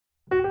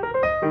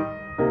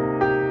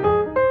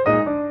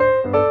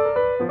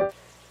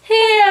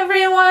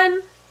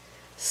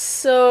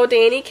So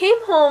Danny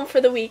came home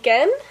for the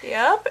weekend.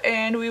 Yep,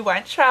 and we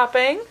went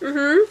shopping.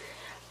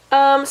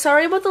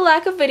 Sorry about the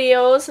lack of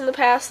videos in the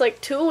past,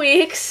 like, 2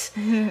 weeks.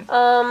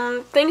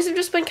 Things have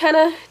just been kind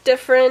of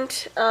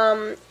different.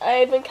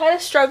 I've been kind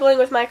of struggling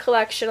with my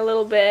collection a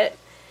little bit.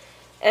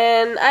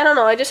 And I don't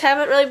know, I just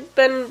haven't really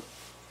been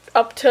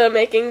up to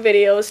making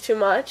videos too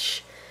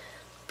much.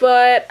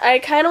 But I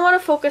kind of want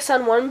to focus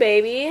on one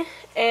baby.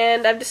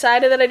 And I've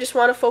decided that I just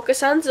want to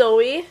focus on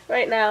Zoe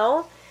right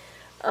now.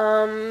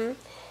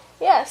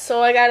 Yeah,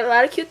 so I got a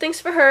lot of cute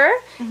things for her.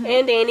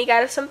 And Danny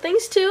got us some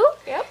things too.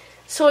 Yep.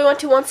 So we went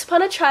to Once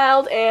Upon a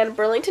Child and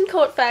Burlington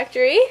Coat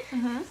Factory.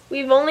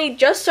 We've only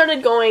just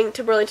started going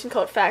to Burlington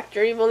Coat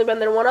Factory. We've only been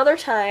there one other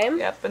time.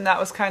 Yep, and that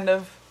was kind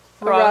of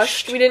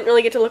rushed. We didn't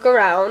really get to look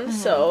around,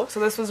 so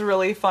this was a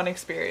really fun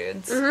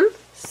experience.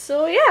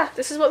 So yeah,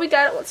 this is what we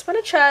got at Once Upon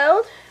a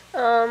Child.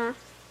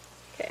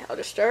 Okay, I'll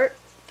just start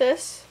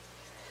this.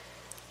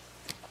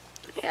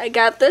 Okay, I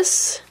got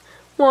this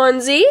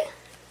onesie.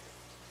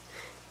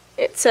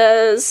 It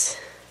says,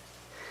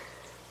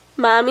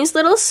 Mommy's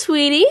Little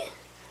Sweetie.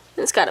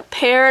 And it's got a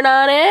parrot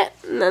on it,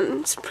 and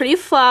then some pretty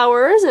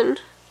flowers,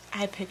 and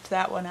I picked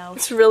that one out.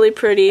 it's really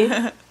pretty.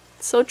 It's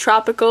so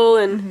tropical,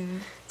 and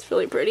it's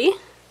really pretty.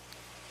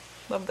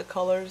 Love the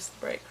colors,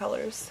 bright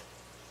colors.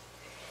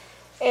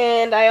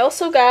 And I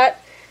also got,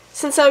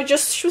 since I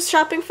just was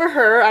shopping for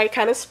her, I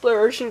kind of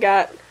splurged and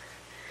got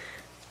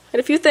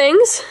a few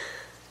things.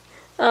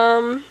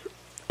 I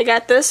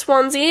got this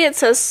onesie. It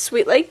says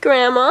Sweet Like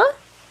Grandma.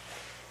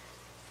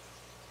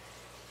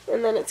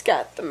 And then it's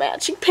got the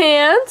matching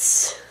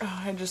pants.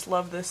 Oh, I just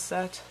love this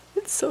set.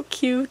 It's so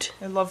cute.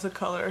 I love the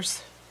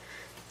colors.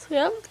 So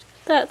yep,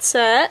 that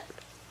set.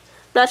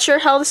 Not sure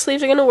how the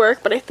sleeves are going to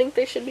work, but I think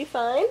they should be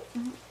fine.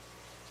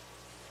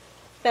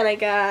 Then I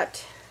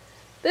got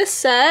this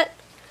set.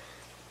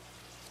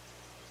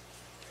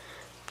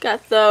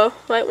 Got the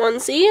white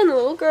onesie and the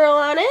little girl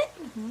on it.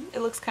 It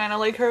looks kind of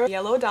like her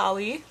yellow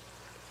dolly.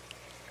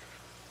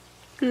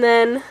 And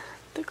then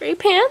the gray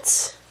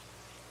pants.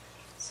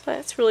 So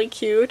that's really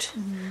cute.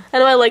 I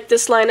know I like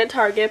this line at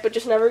Target, but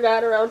just never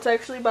got around to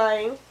actually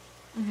buying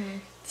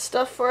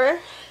stuff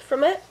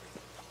from it.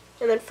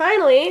 And then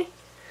finally,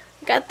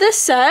 I got this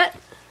set.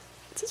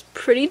 It's this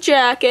pretty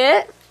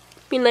jacket.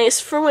 Be nice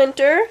for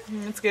winter.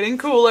 It's getting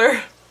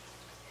cooler.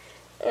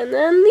 And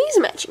then these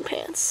matching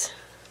pants.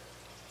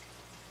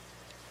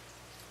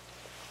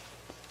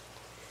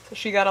 So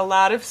she got a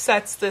lot of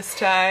sets this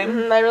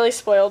time. I really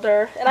spoiled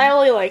her, and I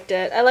really liked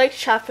it. I like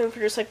shopping for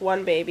just like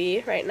one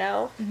baby right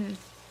now.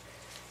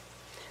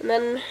 And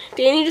then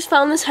Danny just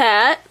found this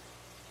hat.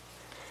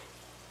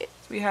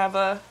 We have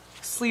a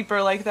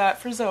sleeper like that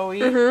for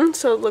Zoe.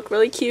 So it looked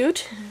really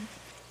cute.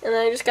 And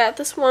then I just got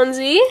this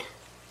onesie.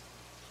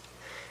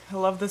 I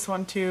love this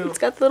one too. It's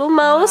got the little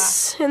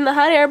mouse in the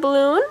hot air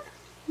balloon.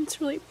 It's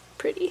really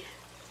pretty.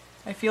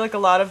 I feel like a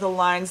lot of the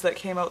lines that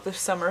came out this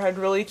summer had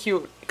really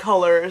cute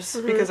colors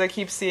because I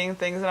keep seeing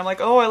things and I'm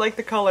like, oh, I like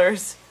the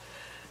colors.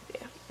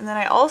 Yeah. And then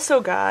I also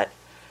got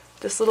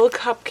this little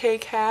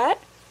cupcake hat.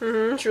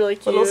 It's really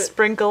cute. Little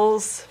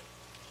sprinkles.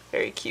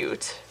 Very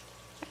cute.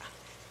 Yeah.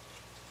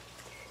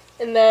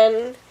 And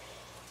then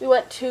we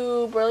went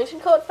to Burlington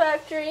Coat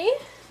Factory.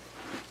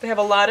 They have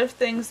a lot of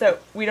things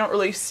that we don't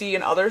really see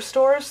in other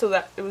stores, so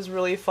that it was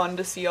really fun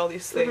to see all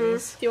these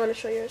things. Do you want to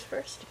show yours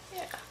first?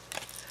 Yeah.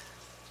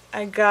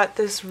 I got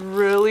this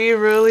really,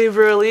 really,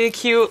 really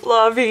cute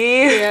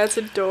lovey. Yeah, it's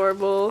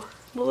adorable.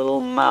 The little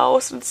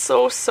mouse. It's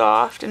so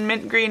soft, and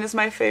mint green is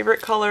my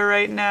favorite color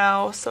right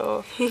now,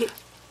 so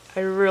I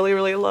really,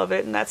 really love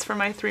it, and that's for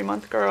my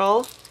 3-month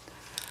girl.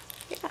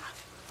 Yeah.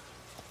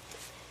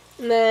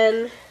 And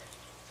then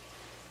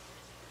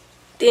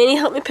Danny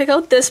helped me pick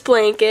out this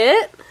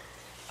blanket.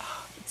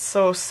 It's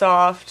so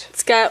soft.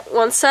 It's got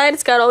one side,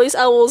 it's got all these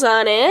owls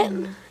on it,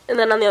 and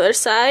then on the other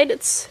side,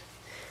 it's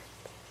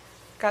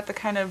got the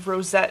kind of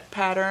rosette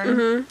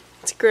pattern.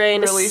 It's gray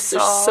and really it's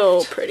soft.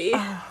 so pretty.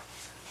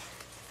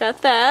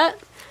 Got that.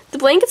 The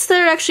blankets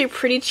there are actually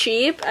pretty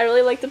cheap. I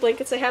really like the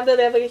blankets they have there.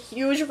 They have like a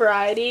huge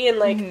variety and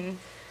like,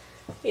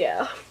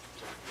 yeah,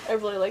 I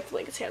really like the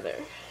blankets they have there.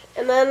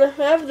 And then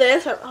we have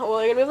this. I don't know how well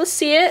you're gonna be able to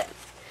see it.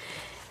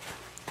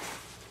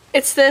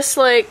 It's this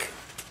like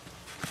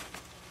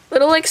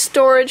little like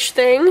storage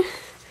thing.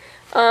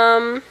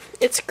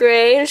 It's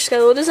gray. It's just got a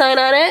little design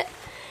on it,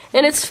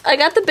 and I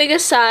got the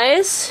biggest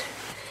size,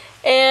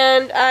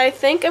 and I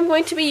think I'm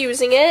going to be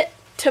using it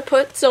to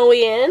put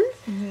Zoe in.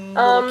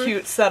 Little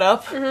cute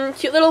setup.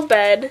 Cute little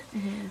bed.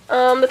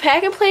 The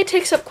pack and play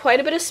takes up quite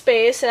a bit of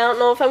space, and I don't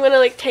know if I'm gonna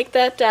like take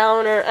that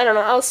down or I don't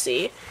know. I'll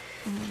see.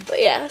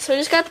 But yeah, so I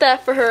just got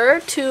that for her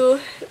to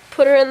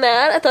put her in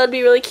that. I thought it'd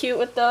be really cute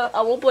with the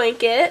owl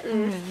blanket,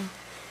 and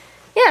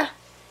yeah.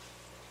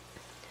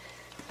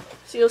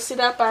 So you'll see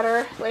that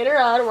better later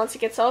on once it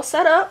gets all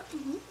set up.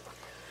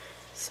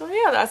 So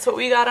yeah, that's what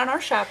we got on our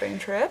shopping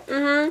trip.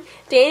 Danny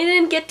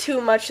didn't get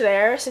too much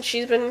there since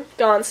she's been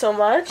gone so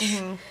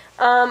much.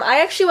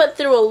 I actually went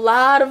through a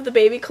lot of the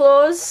baby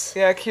clothes.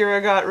 Yeah,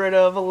 Kira got rid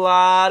of a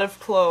lot of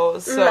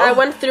clothes. So. I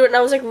went through it and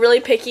I was like really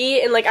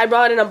picky, and like I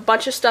brought in a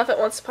bunch of stuff at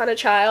Once Upon a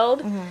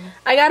Child.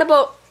 I got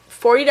about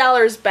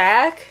 $40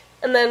 back,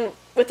 and then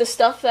with the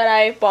stuff that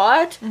I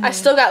bought, I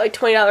still got like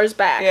 $20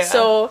 back. Yeah.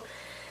 So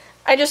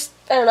I don't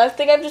know, I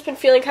think I've just been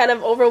feeling kind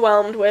of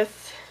overwhelmed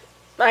with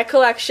my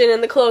collection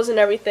and the clothes and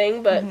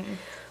everything, but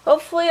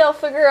hopefully I'll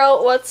figure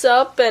out what's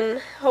up, and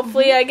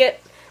hopefully I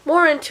get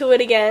more into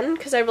it again,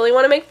 because I really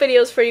want to make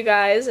videos for you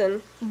guys,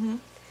 and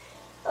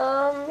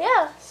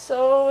yeah,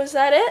 so is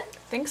that it?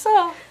 Think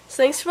so. So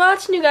thanks for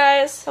watching, you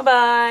guys.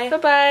 Bye-bye.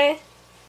 Bye-bye.